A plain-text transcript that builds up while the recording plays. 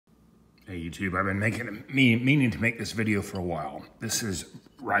Hey YouTube, I've been meaning to make this video for a while. This is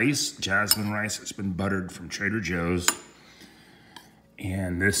rice, jasmine rice. It's been buttered from Trader Joe's.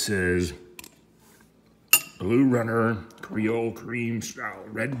 And this is Blue Runner Creole Cream style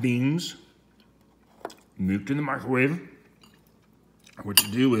red beans, nuked in the microwave. What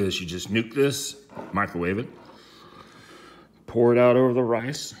you do is you just nuke this, microwave it, pour it out over the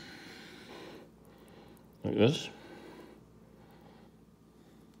rice, like this.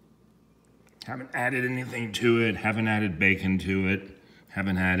 Haven't added anything to it, haven't added bacon to it,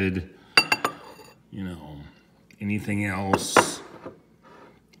 haven't added, anything else.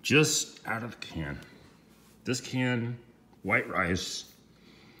 Just out of the can. This can, white rice,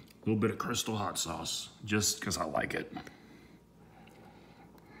 a little bit of Crystal hot sauce, just because I like it.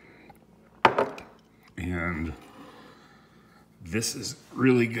 And this is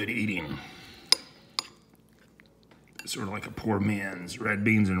really good eating. Sort of like a poor man's red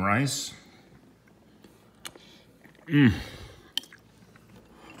beans and rice.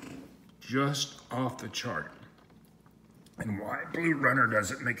 Just off the chart. And why Blue Runner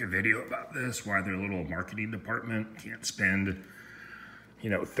doesn't make a video about this, why their little marketing department can't spend,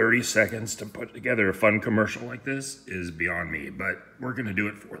 30 seconds to put together a fun commercial like this is beyond me, but we're gonna do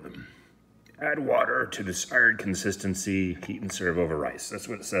it for them. Add water to desired consistency, heat and serve over rice. That's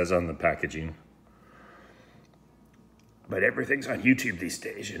what it says on the packaging. But everything's on YouTube these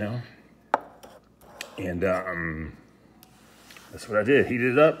days, And that's what I did.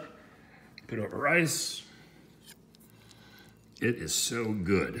 Heated it up, put it over rice. It is so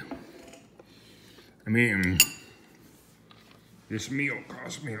good. I mean, this meal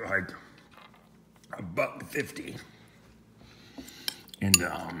cost me like $1.50. And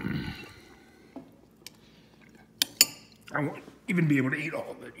I won't even be able to eat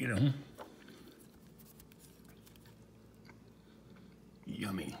all of it,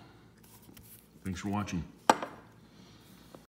 Yummy. Thanks for watching.